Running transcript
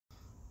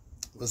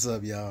What's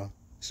up, y'all?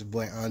 It's your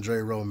boy Andre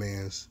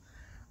Romance.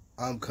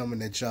 I'm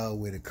coming at y'all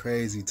with a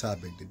crazy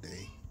topic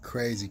today.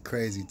 Crazy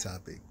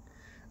topic.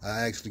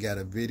 I actually got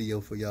a video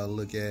for y'all to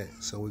look at,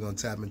 so we're going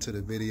to tap into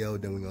the video,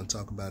 then we're going to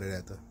talk about it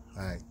after.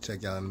 Alright,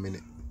 check y'all in a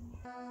minute.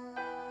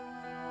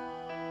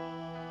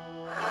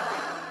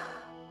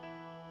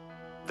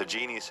 The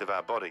genius of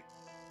our body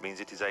means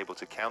it is able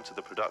to counter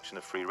the production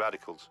of free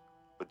radicals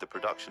with the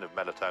production of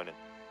melatonin.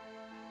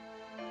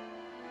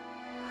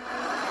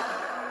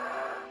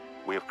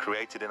 We have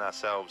created in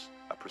ourselves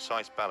a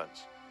precise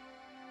balance,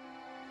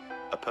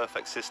 a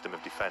perfect system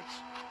of defense.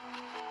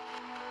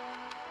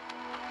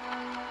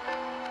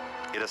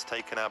 It has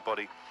taken our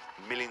body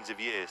millions of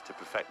years to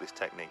perfect this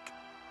technique.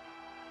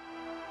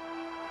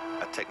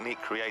 A technique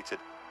created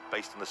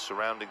based on the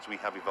surroundings we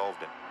have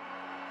evolved in.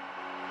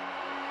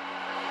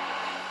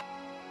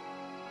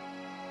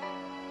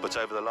 But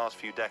over the last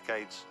few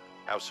decades,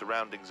 our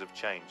surroundings have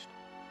changed,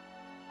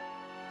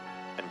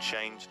 and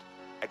changed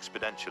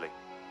exponentially.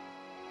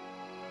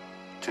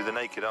 To the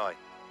naked eye,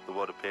 the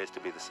world appears to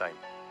be the same.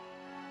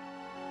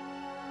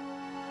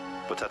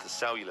 But at a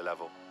cellular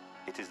level,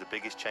 it is the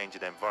biggest change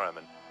in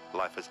environment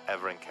life has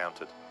ever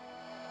encountered.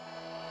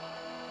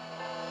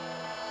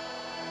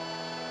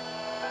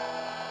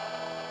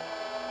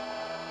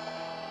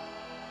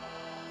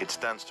 It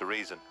stands to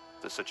reason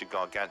that such a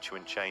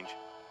gargantuan change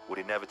would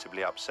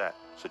inevitably upset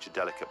such a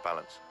delicate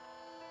balance.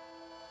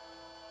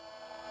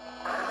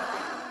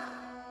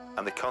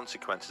 And the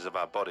consequences of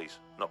our bodies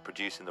not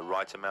producing the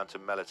right amount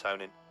of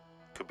melatonin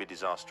could be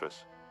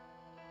disastrous.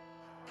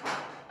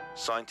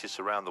 Scientists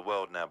around the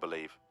world now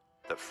believe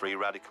that free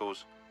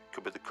radicals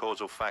could be the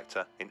causal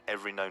factor in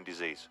every known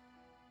disease,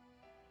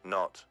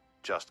 not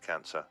just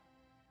cancer.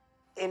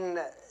 In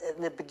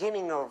the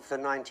beginning of the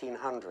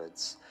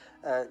 1900s,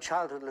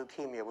 childhood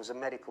leukemia was a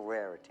medical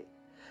rarity.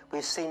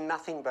 We've seen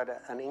nothing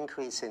but an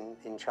increase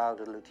in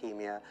childhood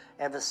leukemia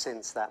ever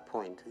since that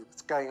point.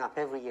 It's going up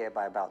every year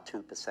by about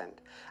 2%.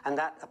 And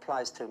that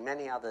applies to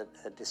many other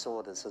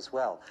disorders as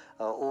well.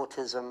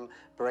 Autism,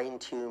 brain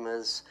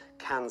tumors,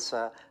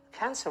 cancer.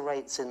 Cancer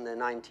rates in the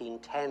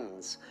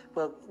 1910s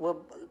were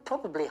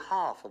probably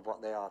half of what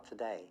they are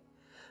today.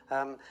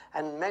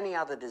 And many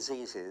other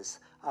diseases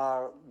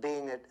are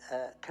being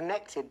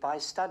connected by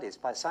studies,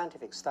 by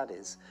scientific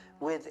studies,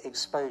 with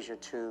exposure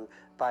to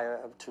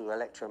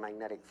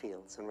electromagnetic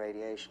fields and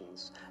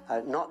radiations.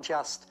 Not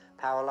just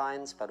power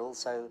lines, but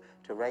also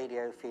to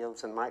radio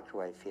fields and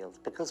microwave fields.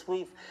 Because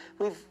we've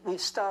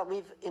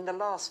in the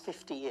last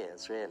 50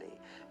 years, really,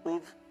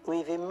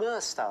 we've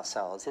immersed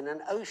ourselves in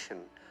an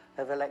ocean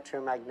of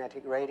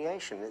electromagnetic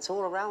radiation. It's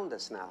all around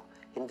us now.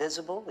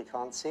 Invisible, we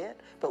can't see it,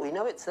 but we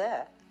know it's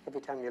there. Every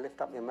time you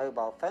lift up your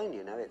mobile phone,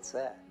 you know it's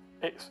there.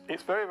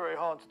 It's very, very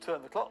hard to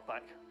turn the clock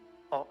back,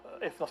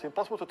 if not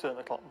impossible to turn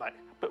the clock back.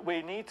 But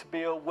we need to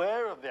be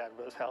aware of the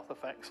adverse health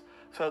effects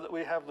so that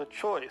we have the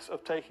choice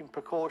of taking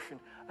precaution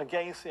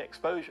against the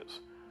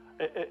exposures,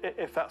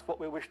 if that's what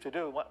we wish to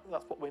do,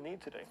 that's what we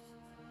need to do.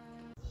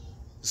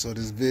 So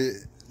this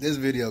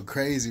video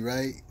crazy,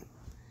 right?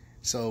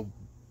 So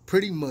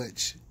pretty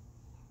much,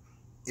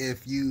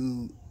 if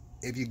you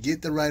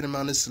get the right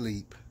amount of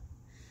sleep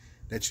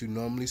that you're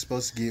normally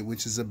supposed to get,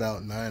 which is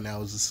about 9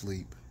 hours of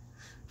sleep,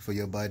 for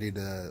your body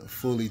to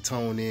fully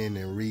tone in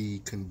and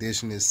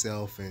recondition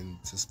itself and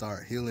to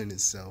start healing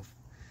itself.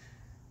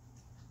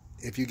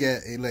 If you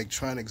got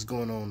electronics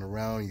going on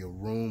around your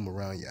room,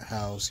 around your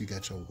house, you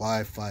got your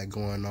Wi-Fi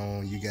going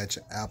on, you got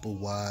your Apple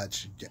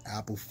Watch, your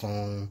Apple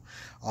phone,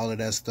 all of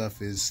that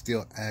stuff is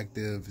still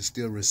active, it's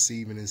still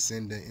receiving and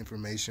sending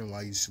information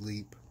while you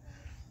sleep.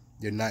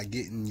 You're not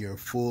getting your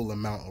full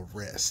amount of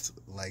rest.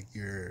 Like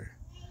your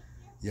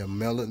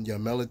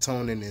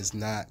melatonin is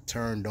not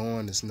turned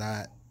on, it's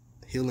not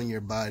healing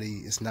your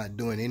body, it's not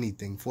doing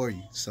anything for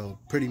you. So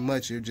pretty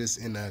much you're just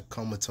in a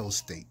comatose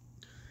state,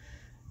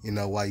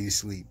 while you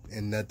sleep,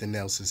 and nothing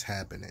else is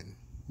happening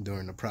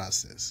during the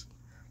process.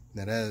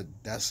 Now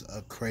that's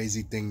a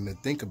crazy thing to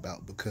think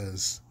about,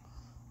 because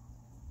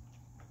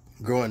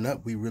growing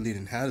up we really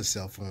didn't have the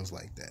cell phones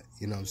like that,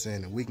 you know what I'm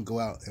saying? And we can go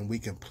out and we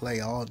can play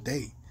all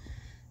day.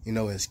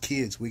 As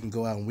kids, we can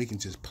go out and we can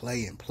just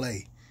play and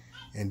play.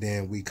 And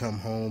then we come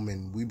home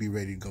and we be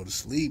ready to go to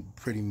sleep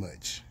pretty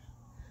much.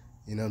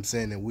 You know what I'm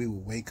saying? And we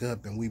will wake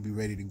up and we be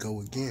ready to go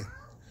again.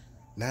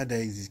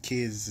 Nowadays, these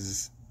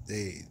kids,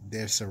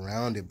 they're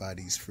surrounded by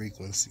these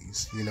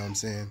frequencies. You know what I'm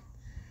saying?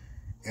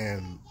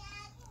 And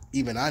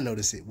even I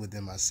notice it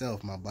within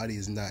myself. My body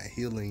is not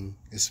healing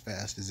as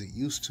fast as it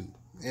used to.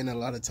 And a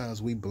lot of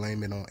times we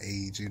blame it on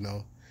age,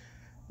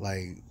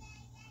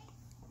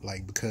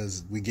 like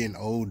because we're getting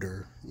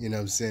older, you know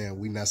what I'm saying?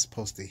 We're not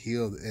supposed to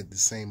heal at the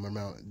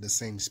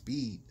same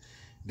speed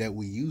that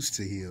we used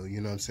to heal, you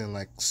know what I'm saying?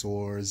 Like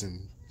sores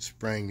and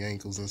sprained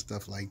ankles and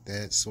stuff like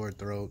that, sore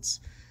throats.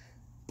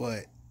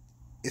 But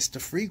it's the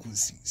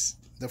frequencies.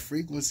 The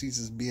frequencies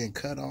is being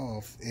cut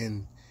off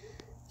and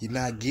you're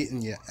not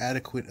getting your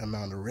adequate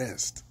amount of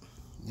rest,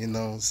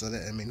 So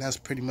that's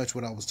pretty much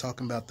what I was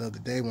talking about the other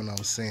day when I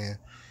was saying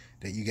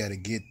that you got to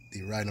get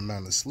the right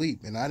amount of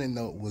sleep. And I didn't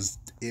know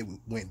it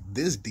went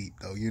this deep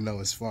though, you know,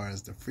 as far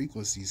as the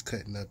frequencies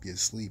cutting up your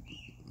sleep,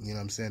 you know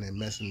what I'm saying, and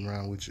messing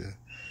around with your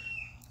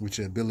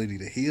ability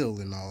to heal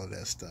and all of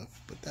that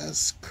stuff. But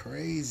that's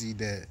crazy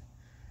that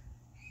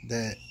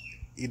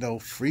you know,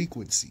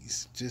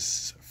 frequencies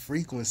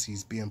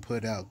being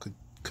put out could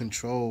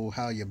control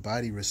how your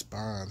body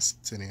responds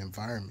to the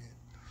environment.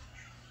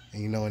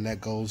 And you know, and that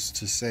goes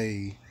to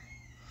say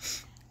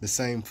the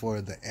same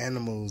for the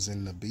animals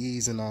and the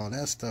bees and all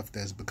that stuff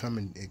that's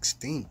becoming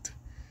extinct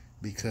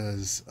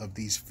because of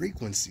these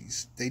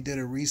frequencies. They did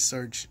a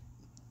research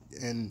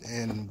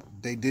and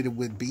they did it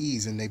with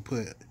bees, and they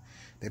put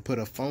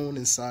a phone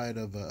inside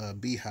of a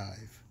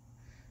beehive,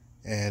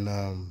 and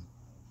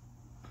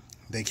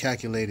they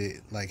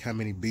calculated like how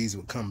many bees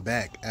would come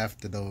back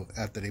after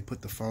they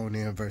put the phone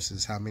in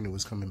versus how many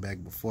was coming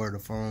back before the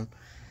phone.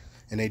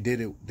 And they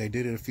did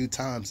it a few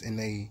times, and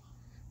they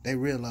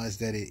realized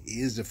that it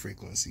is the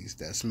frequencies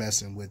that's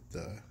messing with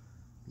the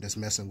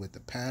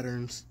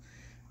patterns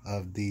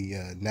of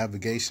the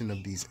navigation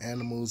of these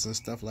animals and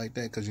stuff like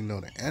that. Because you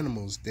know, the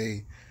animals,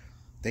 they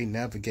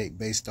navigate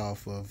based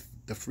off of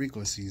the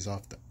frequencies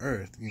off the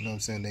earth. You know what I'm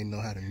saying? They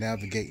know how to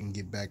navigate and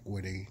get back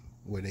where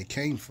they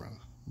came from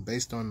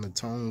based on the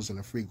tones and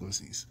the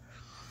frequencies.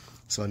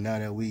 So now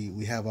that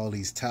we have all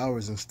these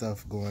towers and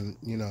stuff going,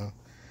 you know,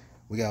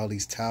 we got all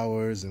these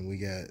towers and we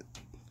got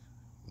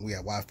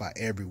Wi-Fi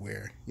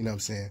everywhere, you know what I'm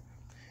saying?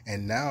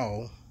 And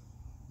now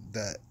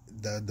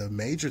the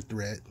major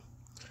threat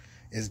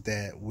is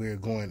that we're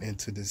going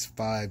into this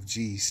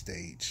 5G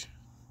stage,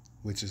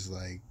 which is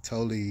like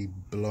totally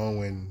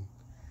blowing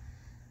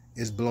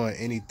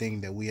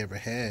anything that we ever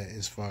had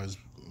as far as,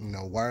 you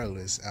know,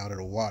 wireless out of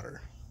the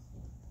water.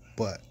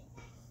 But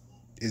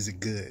is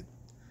it good?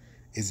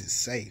 Is it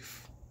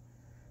safe?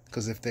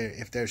 Because if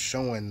they're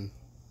showing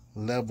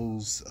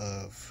levels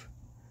of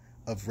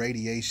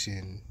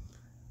radiation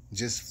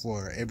just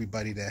for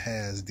everybody that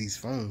has these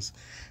phones,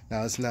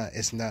 now it's not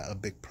a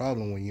big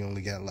problem when you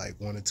only got like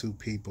 1 or 2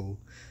 people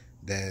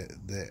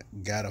that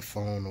got a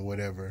phone or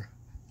whatever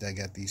that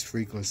got these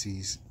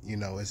frequencies. You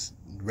know,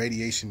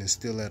 radiation is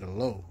still at a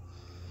low.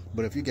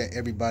 But if you got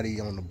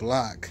everybody on the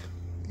block,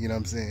 you know what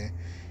I'm saying,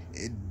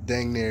 it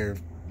dang near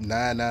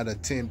 9 out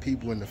of 10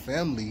 people in the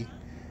family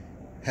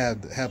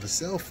have a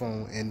cell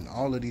phone, and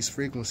all of these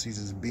frequencies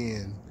is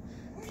being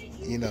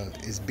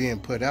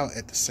put out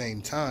at the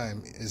same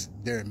time as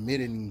they're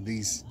emitting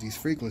these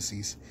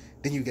frequencies,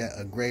 then you got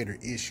a greater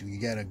issue, you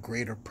got a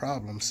greater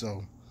problem.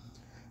 So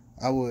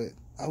I would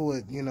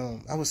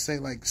say,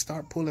 like,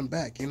 start pulling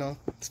back from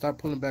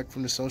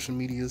the social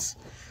medias,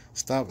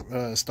 start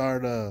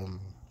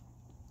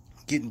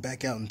getting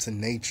back out into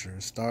nature,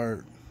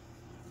 start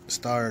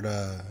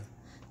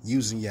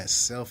using your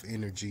self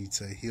energy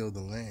to heal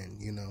the land.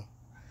 You know,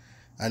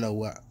 I know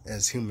what,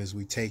 as humans,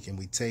 we take,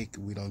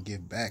 we don't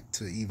give back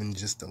to even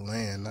just the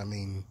land. I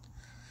mean,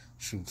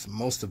 shoot,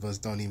 most of us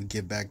don't even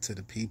give back to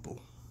the people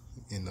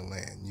in the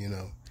land, you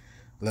know,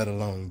 let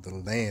alone the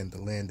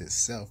land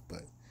itself.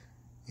 But,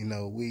 you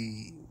know,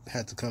 we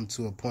had to come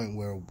to a point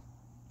where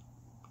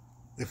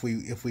if we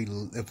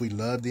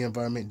love the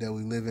environment that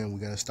we live in, we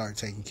got to start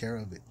taking care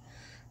of it.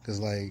 Because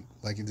like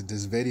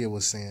this video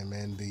was saying,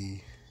 man,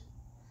 the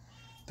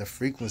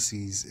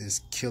frequencies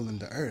is killing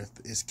the earth.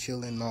 It's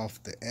killing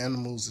off the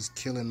animals. It's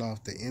killing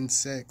off the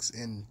insects.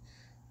 And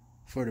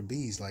for the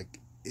bees, like,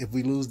 if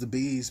we lose the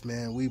bees,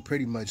 man, we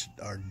pretty much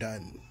are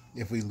done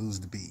if we lose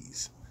the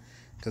bees.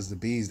 Because the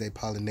bees, they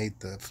pollinate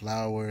the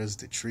flowers,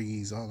 the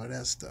trees, all of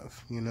that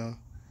stuff, you know.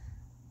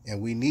 And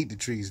we need the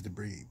trees to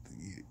breathe.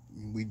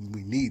 We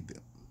need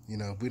them. You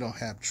know, if we don't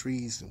have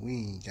trees, we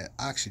ain't got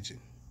oxygen.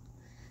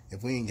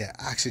 If we ain't got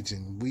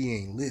oxygen, we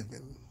ain't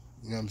living.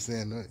 You know what I'm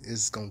saying?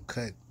 It's going to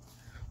cut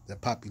the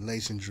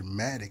population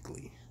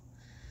dramatically.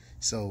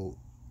 So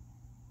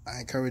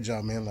I encourage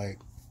y'all, man, like,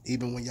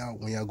 even when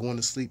y'all going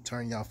to sleep,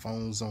 turn y'all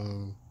phones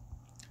on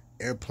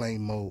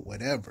airplane mode,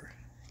 whatever.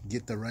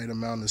 Get the right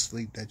amount of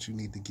sleep that you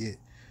need to get.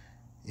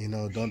 You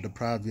know, don't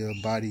deprive your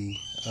body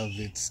of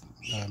its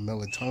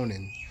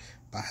melatonin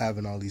by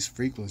having all these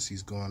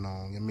frequencies going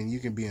on. I mean, you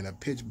can be in a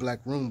pitch black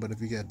room, but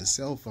if you got the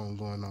cell phone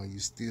going on, you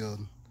still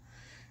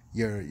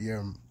your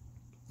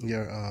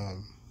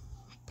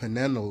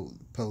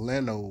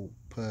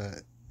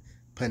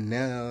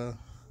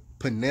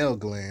pineal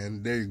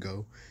gland, there you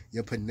go.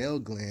 Your pineal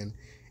gland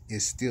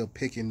is still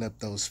picking up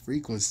those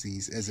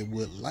frequencies as it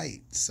would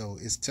light. So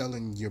it's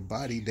telling your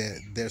body that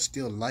there's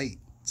still light.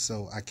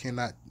 So I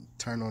cannot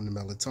turn on the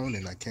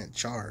melatonin. I can't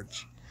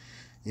charge.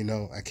 You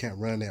know, I can't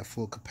run at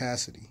full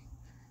capacity.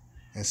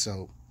 And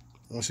so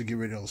once you get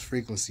rid of those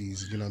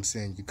frequencies, you know what I'm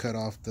saying, you cut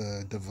off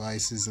the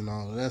devices and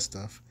all of that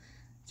stuff,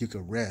 you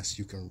can rest.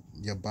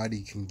 Your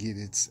body can get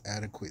its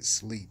adequate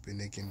sleep, and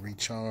it can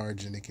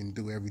recharge, and it can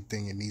do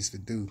everything it needs to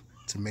do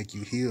to make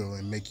you heal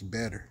and make you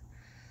better.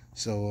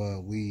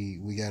 So we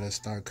got to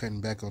start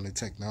cutting back on the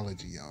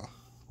technology, y'all.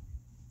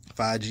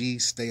 5G,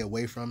 stay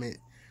away from it.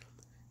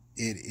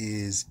 It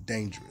is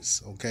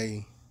dangerous,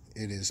 okay?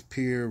 It is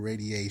pure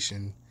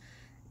radiation.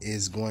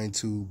 is going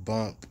to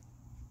bump,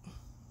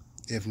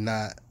 if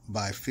not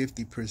by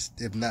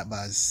 50%, if not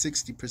by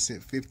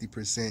 60%,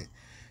 50%,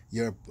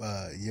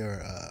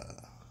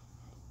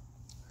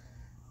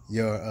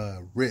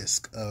 your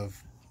risk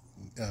of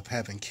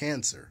having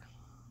cancer.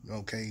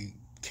 Okay,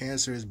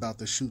 cancer is about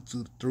to shoot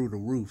through the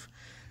roof.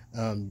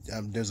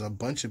 There's a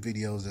bunch of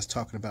videos that's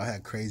talking about how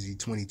crazy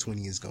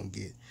 2020 is gonna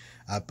get.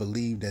 I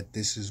believe that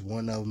this is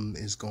one of them.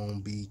 Is gonna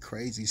be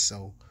crazy.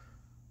 So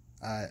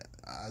I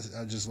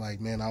just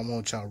like, man, I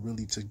want y'all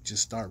really to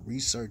just start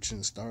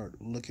researching, start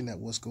looking at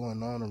what's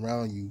going on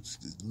around you.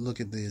 Look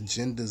at the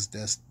agendas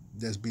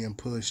that's being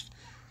pushed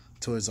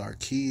towards our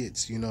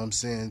kids, you know what I'm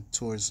saying,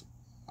 towards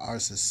our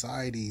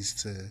societies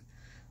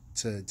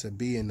to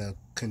be in a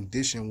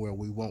condition where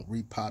we won't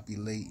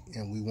repopulate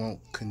and we won't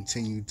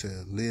continue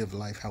to live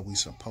life how we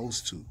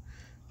supposed to.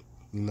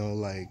 You know,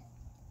 like,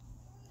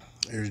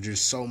 there's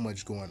just so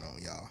much going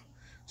on, y'all.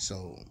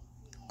 So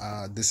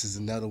this is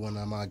another one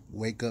of my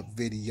wake up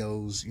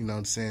videos, you know what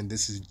I'm saying?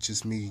 This is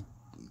just me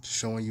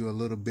showing you a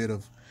little bit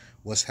of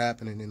what's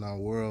happening in our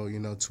world, you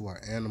know, to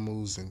our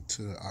animals and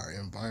to our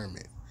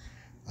environment.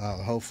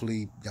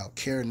 Hopefully y'all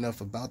care enough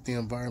about the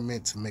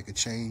environment to make a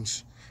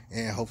change,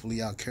 and hopefully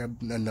y'all care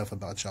enough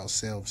about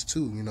yourselves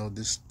too. You know,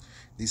 this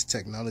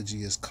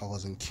technology is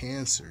causing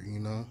cancer. You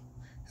know,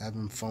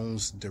 having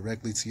phones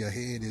directly to your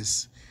head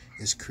is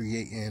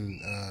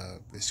creating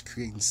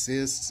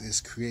cysts,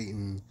 it's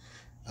creating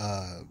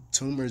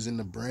tumors in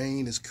the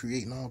brain, it's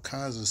creating all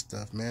kinds of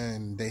stuff,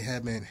 man. They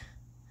haven't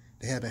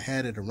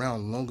had it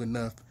around long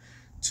enough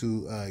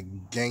to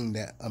gain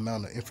that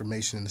amount of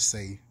information to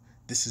say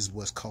this is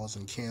what's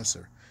causing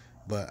cancer.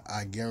 But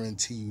I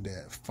guarantee you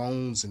that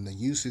phones and the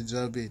usage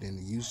of it and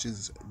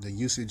the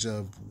usage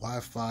of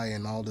Wi-Fi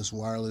and all this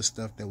wireless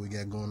stuff that we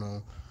got going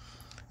on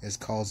is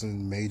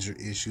causing major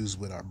issues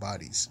with our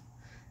bodies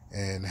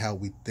and how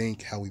we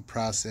think, how we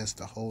process,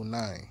 the whole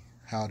nine.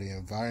 How the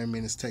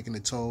environment is taking a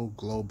toll,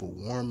 global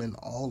warming,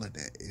 all of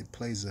that. It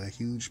plays a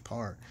huge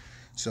part.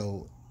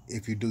 So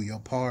if you do your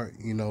part,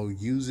 you know,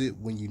 use it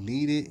when you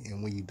need it,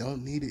 and when you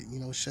don't need it, you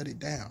know, shut it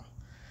down.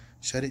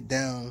 Shut it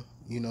down,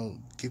 you know,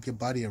 give your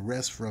body a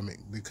rest from it,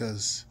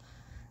 because,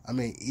 I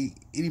mean, it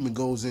even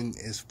goes in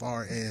as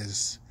far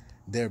as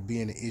there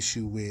being an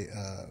issue with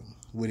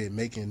it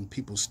making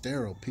people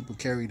sterile. People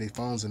carry their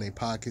phones in their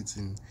pockets,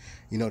 and,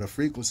 you know, the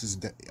frequencies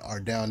that are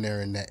down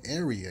there in that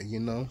area, you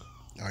know,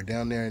 are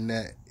down there in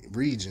that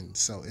region.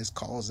 So it's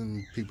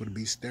causing people to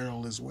be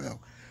sterile as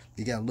well.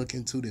 You got to look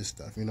into this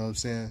stuff, you know what I'm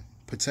saying?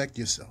 Protect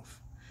yourself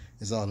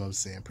is all I'm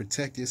saying.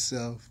 Protect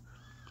yourself.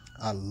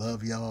 I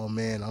love y'all,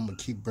 man. I'm going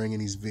to keep bringing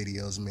these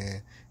videos,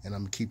 man, and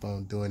I'm going to keep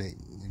on doing it.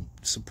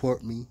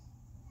 Support me.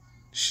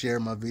 Share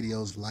my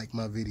videos. Like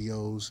my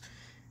videos.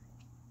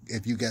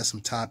 If you got some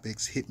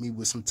topics, hit me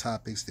with some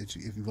topics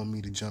if you want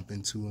me to jump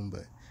into them.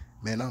 But,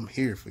 man, I'm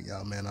here for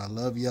y'all, man. I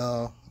love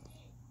y'all.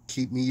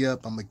 Keep me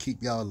up. I'm going to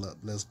keep y'all up.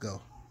 Let's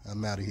go.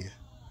 I'm out of here.